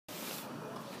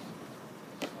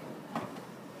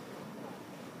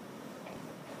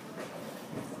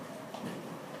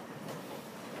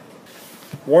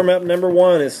Warm-up number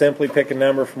 1 is simply pick a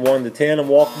number from 1 to 10 and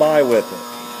walk by with it.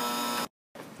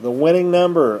 The winning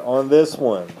number on this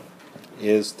one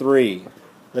is 3.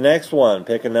 The next one,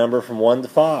 pick a number from 1 to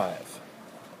 5.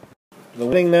 The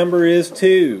winning number is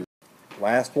 2.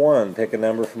 Last one, pick a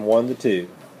number from 1 to 2.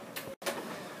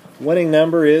 Winning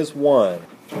number is 1.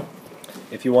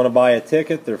 If you want to buy a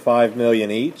ticket, they're $5 million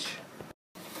each.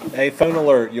 A phone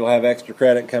alert, you'll have extra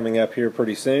credit coming up here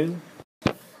pretty soon.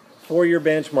 For your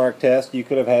benchmark test, you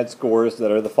could have had scores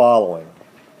that are the following: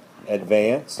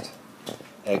 advanced,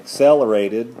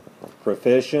 accelerated,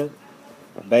 proficient,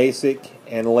 basic,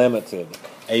 and limited.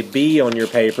 A B on your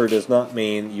paper does not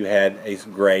mean you had a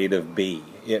grade of B.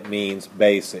 It means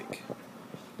basic.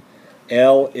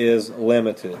 L is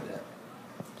limited.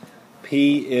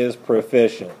 P is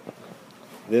proficient.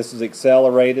 This is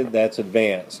accelerated, that's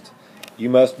advanced. You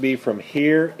must be from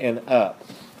here and up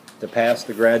to pass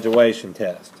the graduation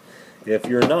test. If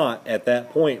you're not at that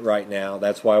point right now,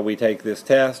 that's why we take this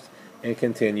test and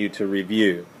continue to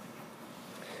review.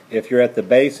 If you're at the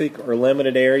basic or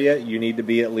limited area, you need to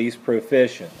be at least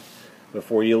proficient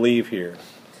before you leave here.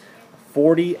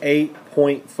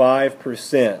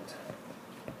 48.5%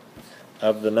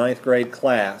 of the 9th grade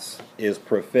class is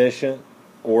proficient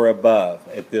or above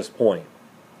at this point.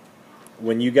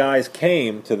 When you guys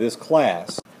came to this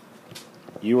class,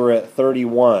 you were at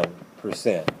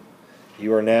 31%.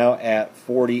 You are now at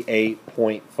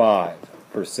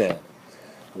 48.5%.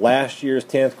 Last year's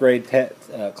 10th grade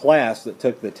class that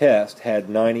took the test had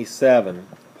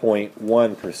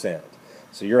 97.1%.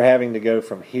 So you're having to go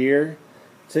from here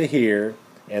to here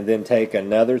and then take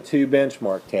another 2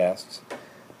 benchmark tests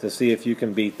to see if you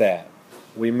can beat that.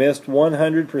 We missed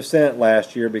 100%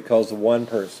 last year because of one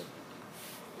person.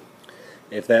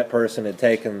 If that person had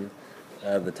taken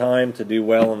the time to do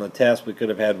well on the test, we could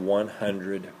have had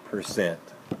 100%.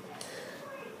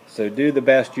 So do the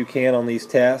best you can on these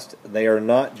tests. They are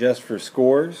not just for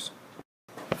scores.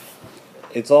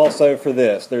 It's also for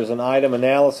this. There's an item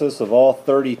analysis of all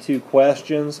 32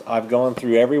 questions. I've gone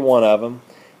through every one of them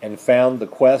and found the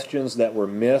questions that were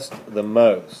missed the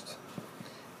most.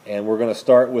 And we're going to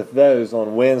start with those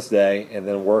on Wednesday and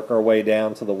then work our way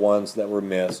down to the ones that were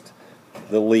missed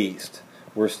the least.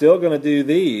 We're still going to do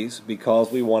these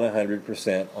because we want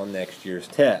 100% on next year's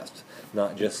test,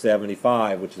 not just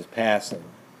 75, which is passing.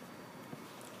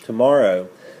 Tomorrow,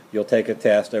 you'll take a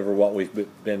test over what we've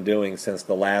been doing since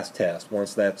the last test.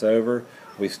 Once that's over,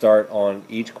 we start on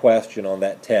each question on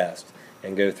that test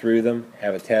and go through them,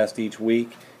 have a test each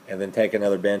week, and then take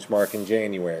another benchmark in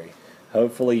January.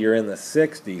 Hopefully you're in the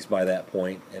 60s by that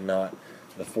point and not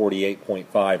the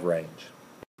 48.5 range.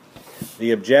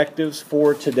 The objectives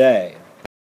for today: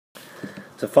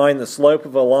 to find the slope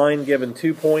of a line given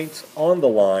 2 points on the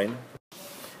line,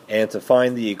 and to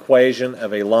find the equation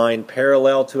of a line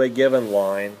parallel to a given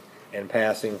line and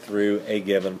passing through a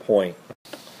given point.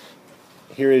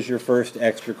 Here is your first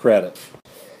extra credit.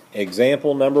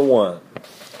 Example number 1.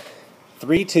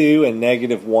 3, 2 and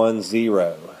 -1,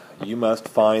 0. You must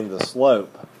find the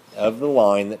slope of the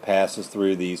line that passes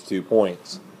through these 2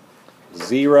 points.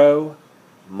 0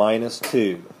 minus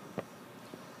 2.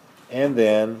 And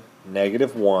then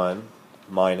 -1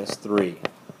 minus 3.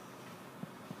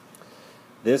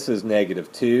 This is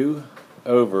 -2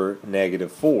 over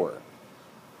 -4.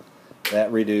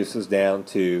 That reduces down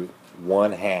to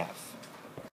 1/2.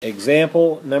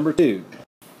 Example number 2.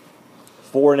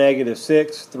 4,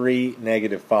 -6, 3,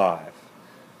 -5.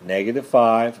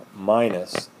 -5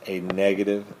 minus a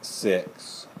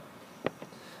 -6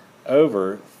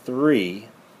 over 3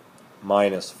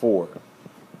 minus 4.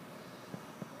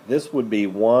 This would be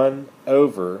 1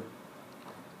 over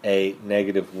a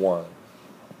 -1,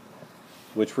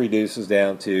 which reduces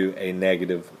down to a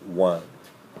 -1.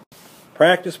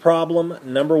 Practice problem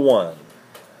number 1.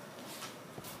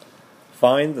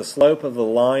 Find the slope of the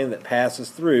line that passes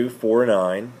through 4,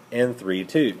 9 and 3,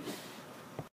 2.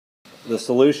 The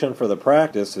solution for the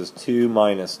practice is 2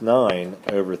 minus 9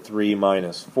 over 3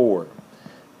 minus 4.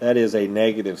 That is a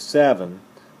 -7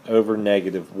 over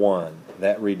 -1.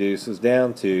 That reduces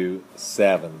down to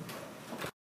 7.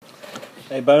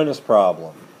 A bonus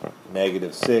problem.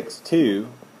 -6, 2,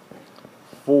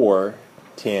 4,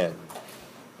 10.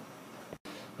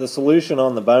 The solution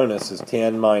on the bonus is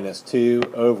 10 minus 2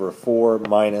 over 4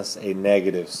 minus a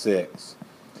 -6.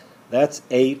 That's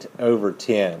 8 over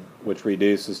 10, which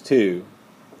reduces to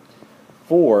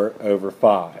 4 over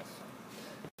 5.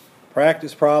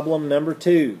 Practice problem number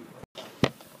 2.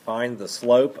 Find the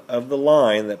slope of the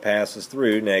line that passes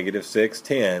through -6,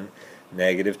 10,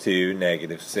 -2,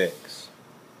 -6.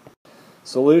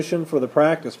 Solution for the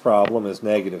practice problem is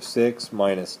 -6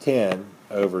 minus 10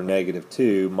 over negative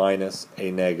 2 minus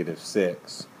a negative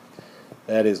 6.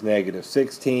 That is negative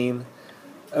 16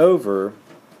 over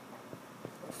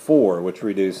 4, which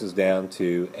reduces down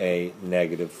to a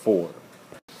negative 4.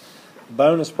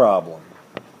 Bonus problem.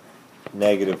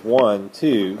 Negative 1,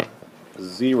 2,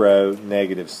 0,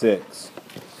 negative 6.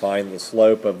 Find the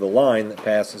slope of the line that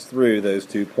passes through those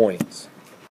 2 points.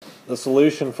 The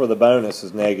solution for the bonus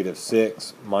is negative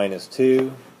 6 minus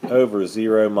 2 over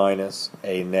 0 minus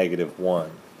a negative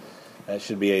 1. That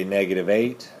should be a negative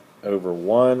 8 over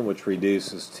 1, which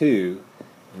reduces to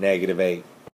negative 8.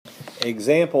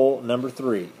 Example number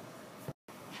 3.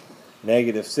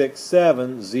 Negative 6,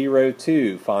 7, 0,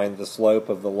 2. Find the slope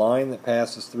of the line that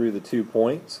passes through the 2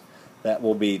 points. That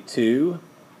will be 2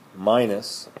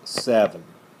 minus 7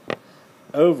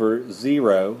 over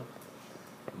 0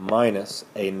 minus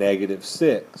a negative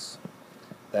 6.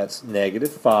 That's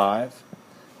negative 5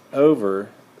 over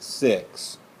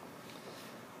 6.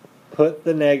 Put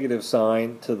the negative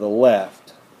sign to the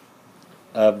left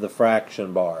of the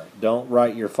fraction bar. Don't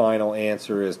write your final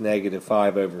answer as negative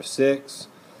 5 over 6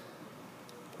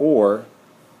 or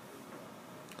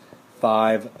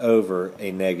 5 over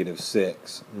a negative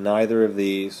 6. Neither of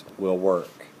these will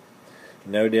work.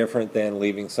 No different than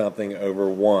leaving something over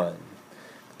 1.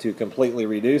 To completely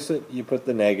reduce it, you put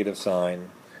the negative sign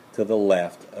to the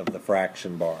left of the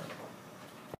fraction bar.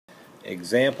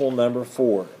 Example number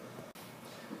 4.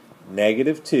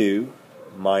 Negative 2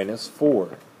 minus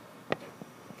 4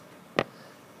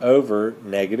 over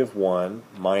negative 1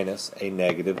 minus a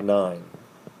negative 9.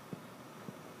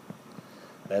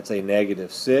 That's a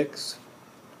negative 6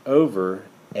 over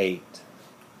 8.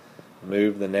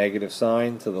 Move the negative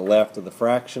sign to the left of the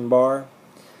fraction bar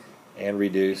and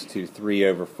reduce to 3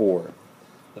 over 4.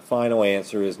 The final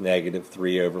answer is negative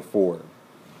 3 over 4.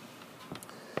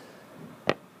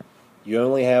 You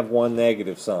only have one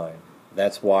negative sign.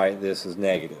 That's why this is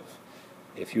negative.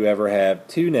 If you ever have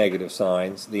 2 negative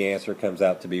signs, the answer comes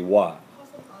out to be what?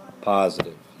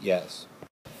 Positive, yes.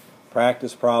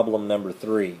 Practice problem number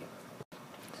 3.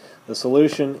 The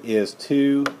solution is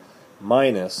 2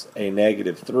 minus a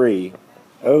negative 3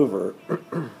 over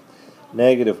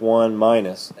negative 1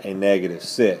 minus a negative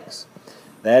 6.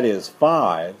 That is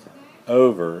 5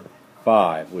 over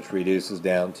 5, which reduces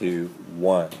down to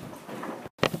 1.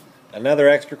 Another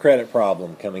extra credit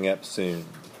problem coming up soon.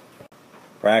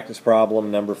 Practice problem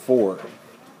number 4.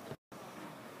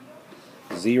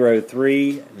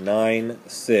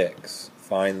 0,396.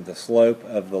 Find the slope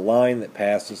of the line that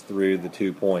passes through the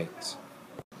 2 points.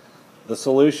 The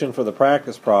solution for the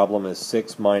practice problem is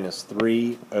 6 minus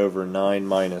 3 over 9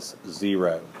 minus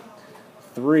 0.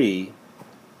 3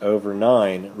 over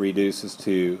 9 reduces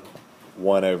to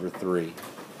 1 over 3.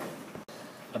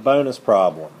 A bonus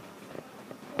problem.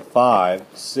 5,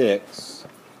 6,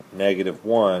 negative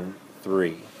 1,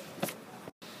 3.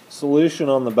 Solution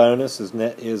on the bonus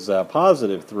is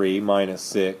positive 3 minus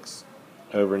 6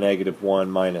 over negative 1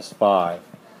 minus 5.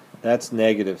 That's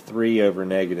negative 3 over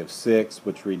negative 6,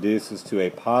 which reduces to a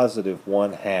positive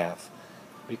 1/2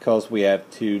 because we have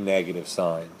 2 negative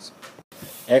signs.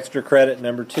 Extra credit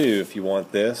number 2, if you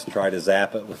want this, try to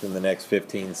zap it within the next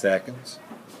 15 seconds.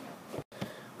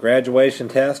 Graduation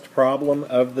test problem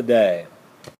of the day.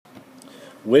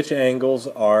 Which angles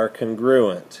are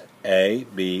congruent? A,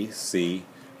 B, C,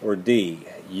 or D?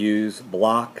 Use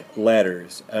block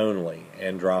letters only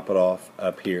and drop it off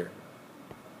up here.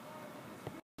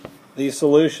 The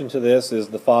solution to this is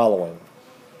the following.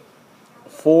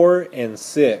 4 and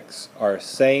 6 are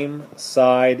same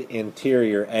side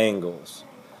interior angles.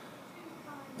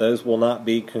 Those will not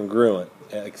be congruent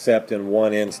except in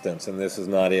one instance, and this is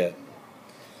not it.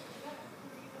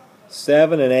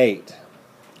 7 and 8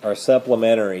 are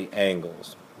supplementary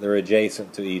angles. They're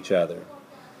adjacent to each other.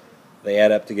 They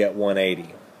add up to get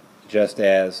 180, just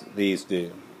as these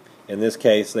do. In this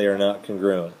case, they are not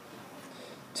congruent.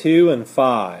 2 and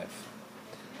 5.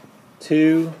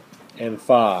 2 and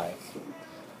 5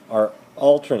 are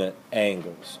alternate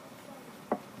angles.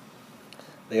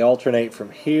 They alternate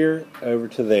from here over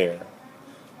to there.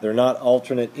 They're not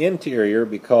alternate interior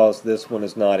because this one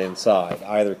is not inside.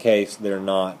 Either case, they're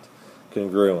not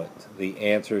congruent. The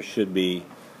answer should be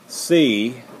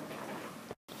C.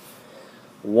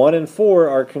 1 and 4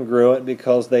 are congruent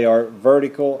because they are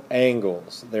vertical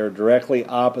angles. They're directly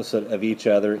opposite of each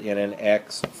other in an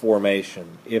X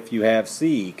formation. If you have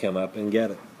C, come up and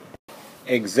get it.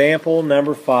 Example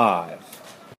number 5.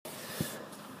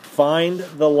 Find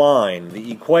the line,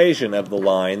 the equation of the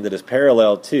line that is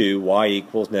parallel to y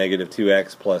equals negative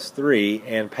 2x plus 3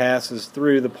 and passes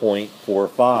through the point 4,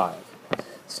 5.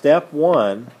 Step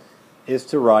 1 is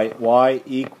to write y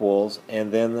equals,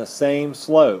 and then the same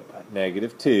slope,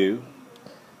 -2,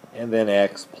 and then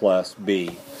x plus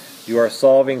b. You are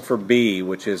solving for b,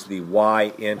 which is the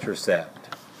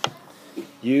y-intercept.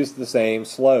 Use the same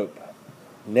slope.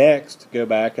 Next, go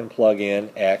back and plug in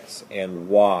x and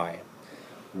y.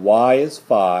 Y is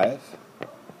 5,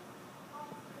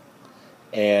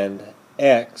 and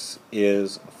x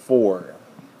is 4.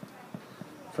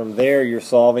 From there, you're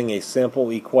solving a simple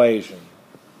equation.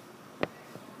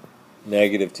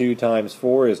 -2 times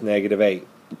 4 is -8.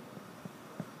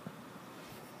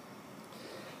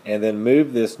 And then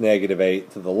move this -8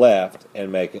 to the left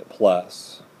and make it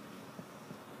plus.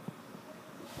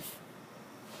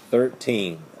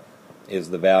 13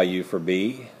 is the value for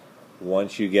b.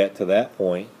 Once you get to that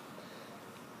point,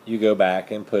 you go back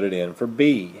and put it in for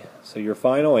b. So your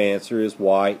final answer is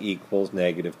y equals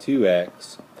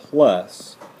 -2x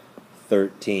plus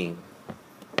 13.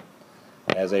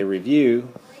 As a review,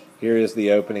 here is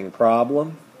the opening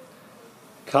problem.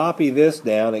 Copy this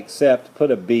down, except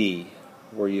put a b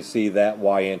where you see that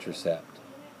y-intercept.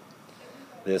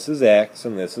 This is x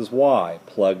and this is y.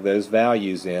 Plug those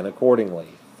values in accordingly.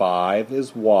 5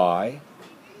 is y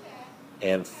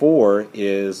and 4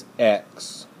 is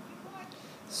x.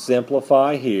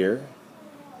 Simplify here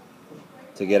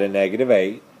to get a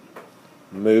 -8.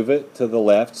 Move it to the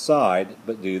left side,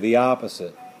 but do the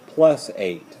opposite. Plus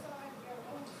 8.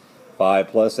 5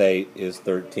 plus 8 is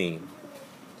 13.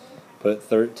 Put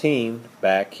 13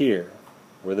 back here,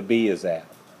 where the b is at.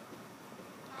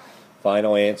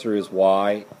 Final answer is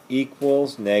y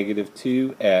equals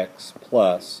 -2x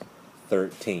plus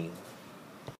 13.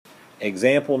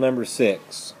 Example number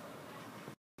 6.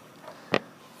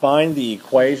 Find the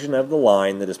equation of the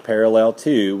line that is parallel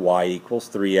to y equals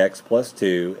 3x plus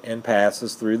 2 and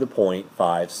passes through the point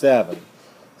 5, 7.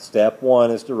 Step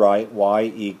 1 is to write y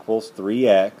equals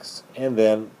 3x and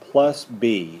then plus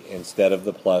b instead of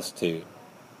the plus 2.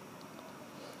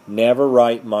 Never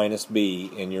write minus b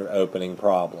in your opening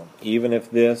problem. Even if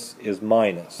this is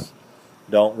minus,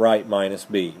 don't write minus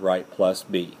b, write plus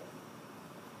b.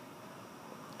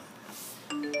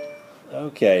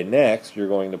 Okay, next you're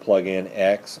going to plug in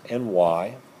x and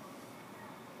y.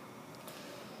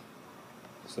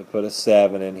 So put a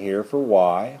 7 in here for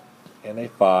y and a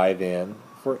 5 in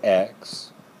for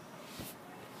x.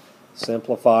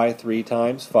 Simplify 3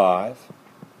 times 5.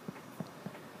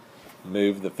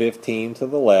 Move the 15 to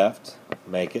the left,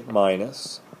 make it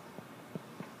minus.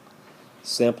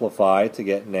 Simplify to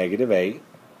get -8.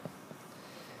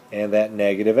 And that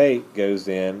 -8 goes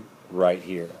in right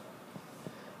here.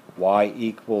 Y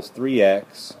equals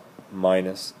 3x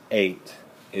minus 8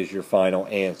 is your final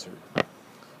answer.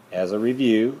 As a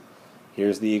review,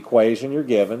 here's the equation you're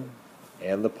given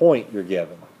and the point you're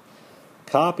given.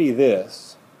 Copy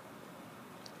this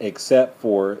except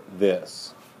for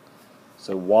this.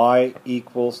 So y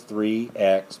equals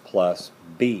 3x plus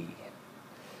b.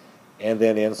 And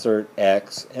then insert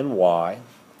x and y.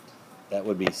 That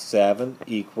would be 7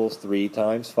 equals 3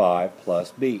 times 5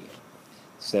 plus b.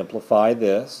 Simplify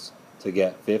this to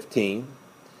get 15.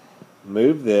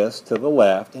 Move this to the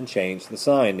left and change the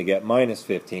sign to get minus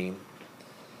 15.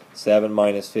 7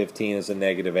 minus 15 is a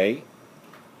 -8.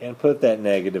 And put that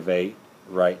 -8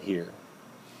 right here.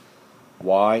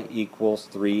 Y equals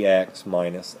 3x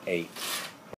minus 8.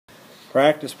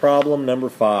 Practice problem number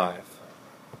 5.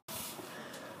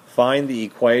 Find the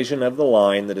equation of the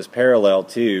line that is parallel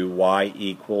to y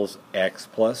equals x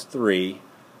plus 3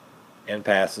 and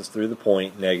passes through the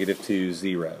point -2,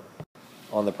 0.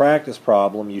 On the practice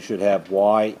problem, you should have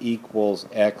y equals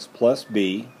x plus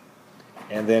b,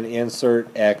 and then insert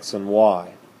x and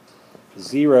y.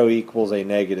 0 equals a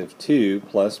 -2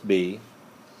 plus b.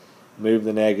 Move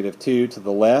the -2 to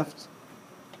the left.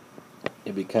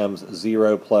 It becomes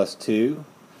 0 plus 2,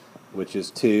 which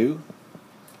is 2,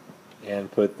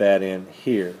 and put that in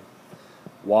here.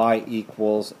 Y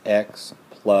equals x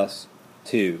plus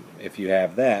 2. If you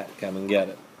have that, come and get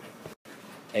it.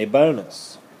 A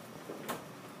bonus.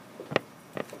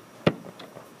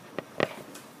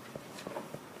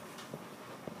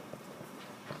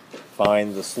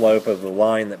 Find the slope of the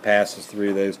line that passes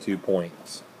through those 2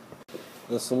 points.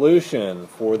 The solution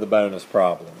for the bonus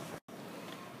problem.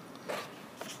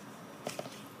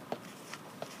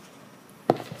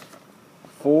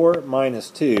 (4 minus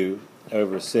 2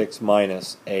 over 6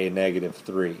 minus a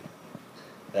 -3).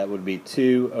 That would be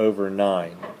 2 over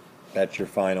 9. That's your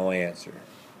final answer.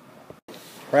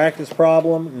 Practice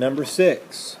problem number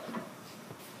 6.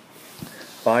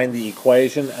 Find the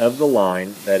equation of the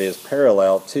line that is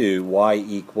parallel to y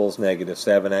equals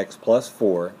 -7x plus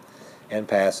 4 and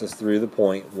passes through the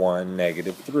point 1,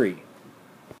 -3.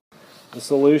 The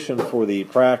solution for the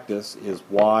practice is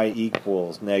y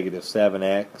equals negative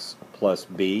 7x plus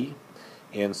b.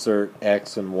 Insert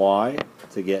x and y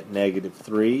to get negative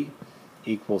 3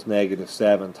 equals negative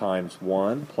 7 times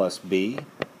 1 plus b.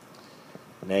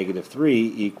 Negative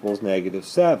 3 equals negative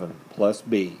 7 plus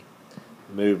b.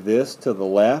 Move this to the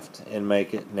left and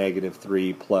make it negative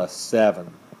 3 plus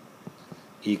 7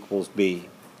 equals b.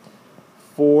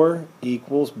 4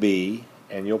 equals b,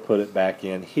 and you'll put it back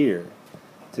in here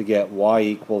to get y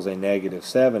equals a negative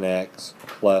 7x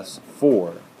plus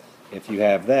 4. If you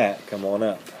have that, come on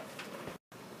up.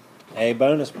 A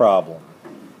bonus problem.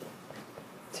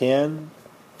 10,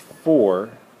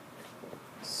 4,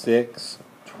 6,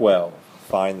 12.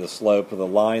 Find the slope of the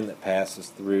line that passes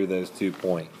through those 2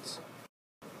 points.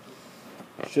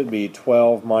 It should be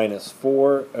 12 minus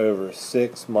 4 over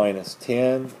 6 minus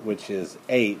 10, which is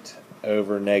 8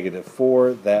 over negative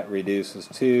 4. That reduces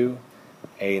to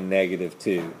a negative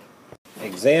 2.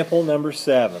 Example number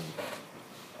 7.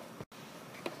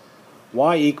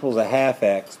 Y equals a half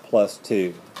x plus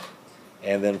 2,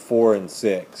 and then 4 and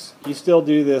 6. You still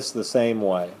do this the same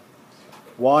way.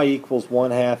 Y equals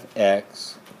 1/2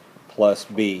 x plus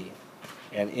b,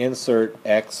 and insert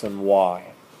x and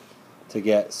y to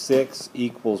get 6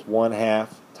 equals 1/2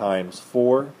 times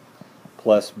 4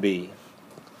 plus b.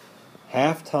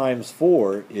 Half times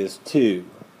 4 is 2.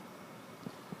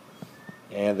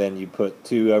 And then you put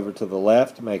 2 over to the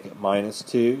left, make it minus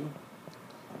 2,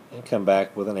 and come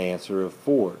back with an answer of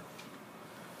 4.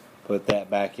 Put that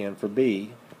back in for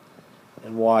b,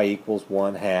 and y equals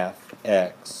 1/2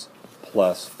 x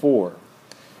plus 4.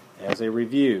 As a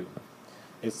review,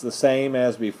 it's the same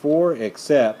as before,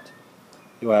 except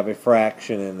you'll have a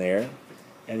fraction in there,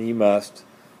 and you must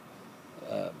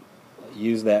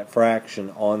use that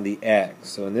fraction on the x.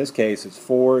 So in this case it's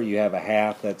 4, you have a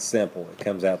half, that's simple. It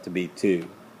comes out to be 2.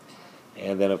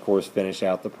 And then of course finish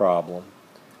out the problem.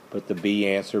 Put the b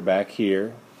answer back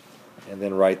here, and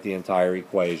then write the entire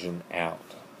equation out.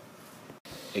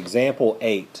 Example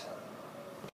 8.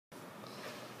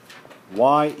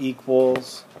 Y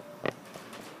equals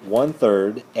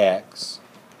 1/3 x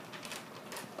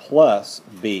plus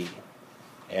b,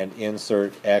 and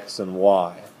insert x and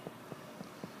y.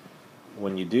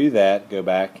 When you do that, go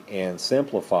back and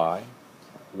simplify.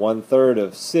 1/3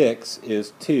 of 6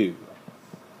 is 2.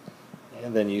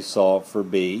 And then you solve for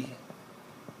b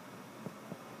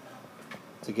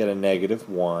to get a negative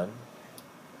 1,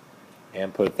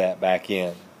 and put that back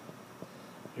in.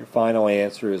 Your final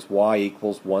answer is y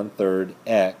equals 1/3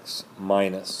 x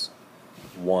minus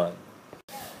 1.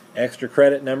 Extra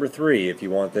credit number 3. If you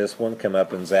want this one, come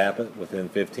up and zap it within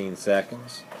 15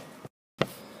 seconds.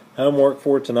 Homework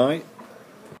for tonight.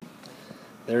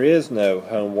 There is no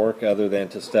homework other than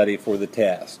to study for the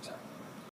test.